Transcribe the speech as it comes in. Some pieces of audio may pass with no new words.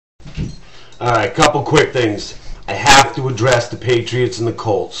Alright, couple quick things. I have to address the Patriots and the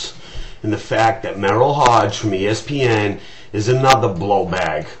Colts and the fact that Merril Hoge from ESPN is another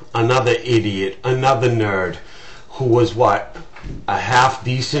blowbag, another idiot, another nerd who was what? A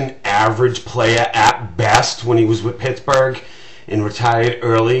half-decent average player at best when he was with Pittsburgh and retired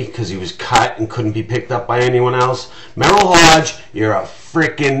early because he was cut and couldn't be picked up by anyone else. Merril Hoge, you're a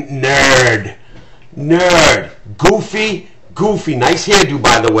freaking nerd. Nerd. Goofy. Nice hairdo,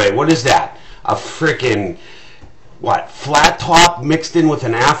 by the way. What is that? A freaking, what, flat top mixed in with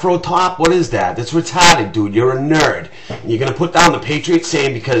an afro top? What is that? That's retarded, dude. You're a nerd. And you're going to put down the Patriots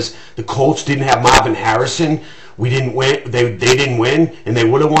saying because the Colts didn't have Marvin Harrison, we didn't win, they didn't win, and they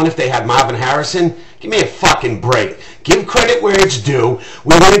would have won if they had Marvin Harrison? Give me a fucking break. Give credit where it's due.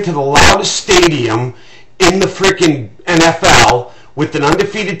 We went into the loudest stadium in the freaking NFL with an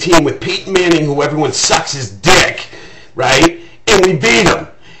undefeated team with Peyton Manning, who everyone sucks his dick, right? And we beat them.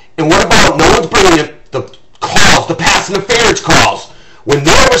 And what about, no one's bringing the calls, the pass interference calls, when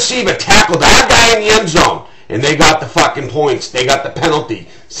their receiver tackled our guy in the end zone, and they got the fucking points, they got the penalty,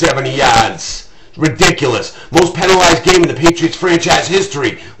 70 yards. Ridiculous. Most penalized game in the Patriots franchise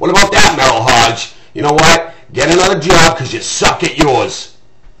history. What about that, Merril Hoge? You know what? Get another job because you suck at yours.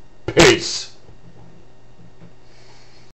 Peace.